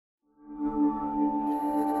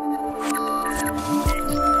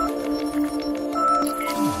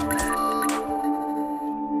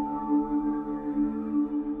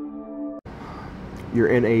you're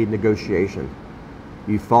in a negotiation.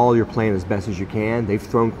 You follow your plan as best as you can. They've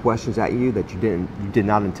thrown questions at you that you did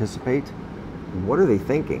not anticipate. What are they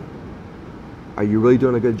thinking? Are you really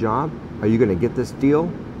doing a good job? Are you going to get this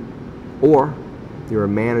deal? Or you're a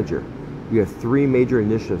manager. You have 3 major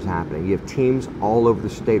initiatives happening. You have teams all over the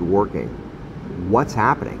state working. What's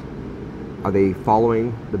happening? Are they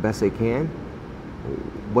following the best they can?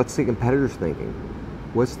 What's the competitors thinking?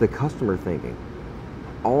 What's the customer thinking?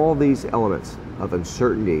 All these elements of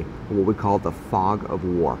uncertainty are what we call the fog of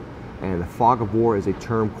war. And the fog of war is a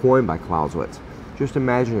term coined by Clausewitz. Just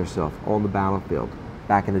imagine yourself on the battlefield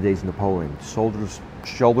back in the days of Napoleon, soldiers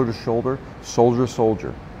shoulder to shoulder, soldier to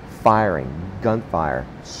soldier, firing, gunfire,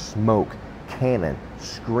 smoke, cannon,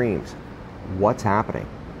 screams. What's happening?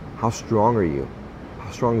 How strong are you?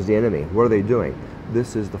 How strong is the enemy? What are they doing?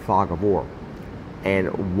 This is the fog of war.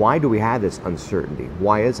 And why do we have this uncertainty?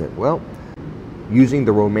 Why is it? Well, using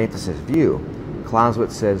the romanticist view,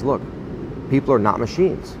 Clausewitz says, look, people are not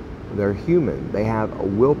machines. They're human. They have a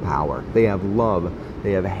willpower. They have love.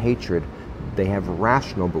 They have hatred. They have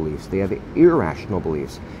rational beliefs. They have irrational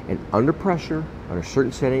beliefs. And under pressure, under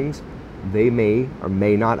certain settings, they may or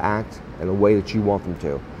may not act in a way that you want them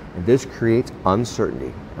to. And this creates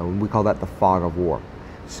uncertainty. And we call that the fog of war.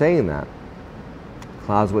 Saying that,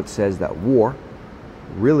 Clausewitz says that war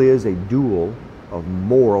really is a duel of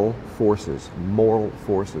moral forces.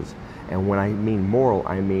 And when I mean moral,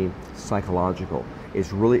 I mean psychological.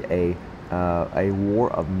 It's really a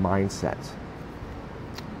war of mindsets.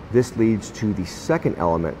 This leads to the second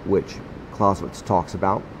element, which Clausewitz talks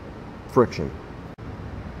about, friction.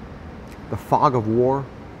 The fog of war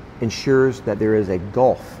ensures that there is a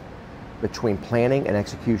gulf between planning and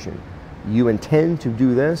execution. You intend to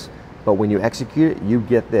do this, but when you execute it, you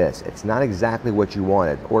get this. It's not exactly what you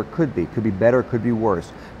wanted, or it could be better, it could be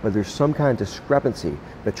worse, but there's some kind of discrepancy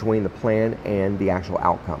between the plan and the actual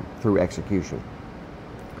outcome through execution.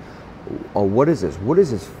 What is this? What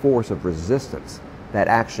is this force of resistance that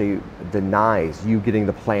actually denies you getting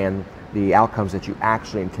the plan, the outcomes that you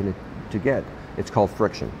actually intended to get? It's called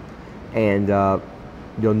friction. And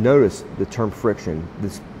you'll notice the term friction.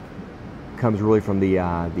 This comes really from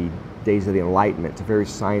the days of the Enlightenment. It's a very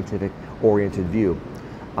scientific oriented view.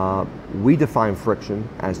 We define friction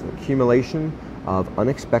as an accumulation of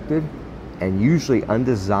unexpected and usually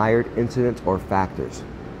undesired incidents or factors.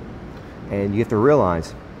 And you have to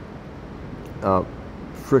realize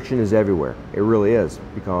friction is everywhere. It really is,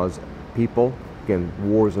 because people, again,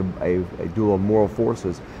 war is a duel of moral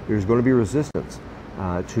forces. There's going to be resistance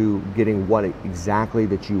to getting what exactly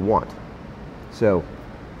that you want. So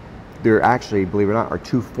there actually, believe it or not, are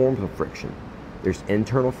 2 forms of friction. There's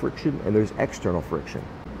internal friction and there's external friction.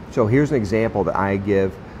 So here's an example that I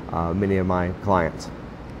give many of my clients.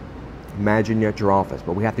 Imagine you're at your office,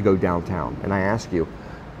 but we have to go downtown. And I ask you,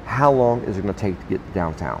 how long is it going to take to get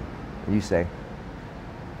downtown? And you say,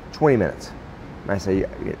 20 minutes.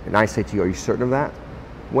 And I say to you, are you certain of that?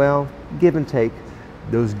 Well, give and take.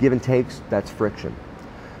 Those give and takes, that's friction.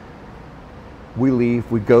 We leave,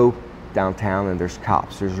 we go downtown, and there's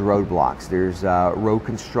cops, there's roadblocks, there's road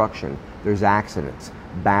construction, there's accidents,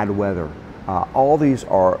 bad weather. All these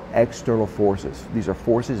are external forces. These are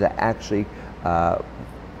forces that actually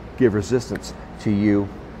give resistance to you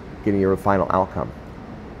getting your final outcome.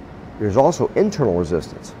 There's also internal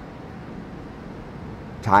resistance.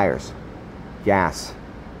 Tires, gas,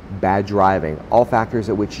 bad driving, all factors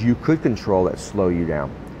at which you could control that slow you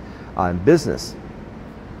down. In business,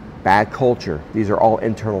 bad culture. These are all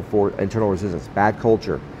internal resistance. Bad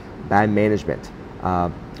culture, bad management,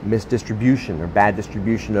 misdistribution or bad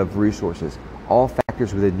distribution of resources. All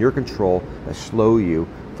factors within your control that slow you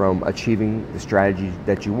from achieving the strategy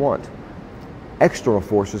that you want. External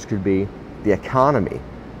forces could be the economy,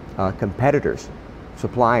 competitors,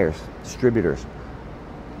 suppliers, distributors.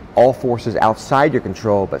 All forces outside your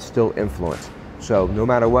control but still influence. So no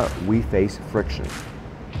matter what, we face friction.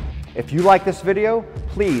 If you like this video,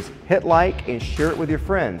 please hit like and share it with your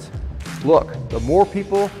friends. Look, the more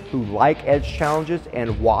people who like Edge Challenges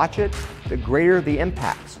and watch it, the greater the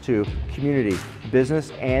impacts to community,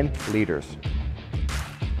 business, and leaders.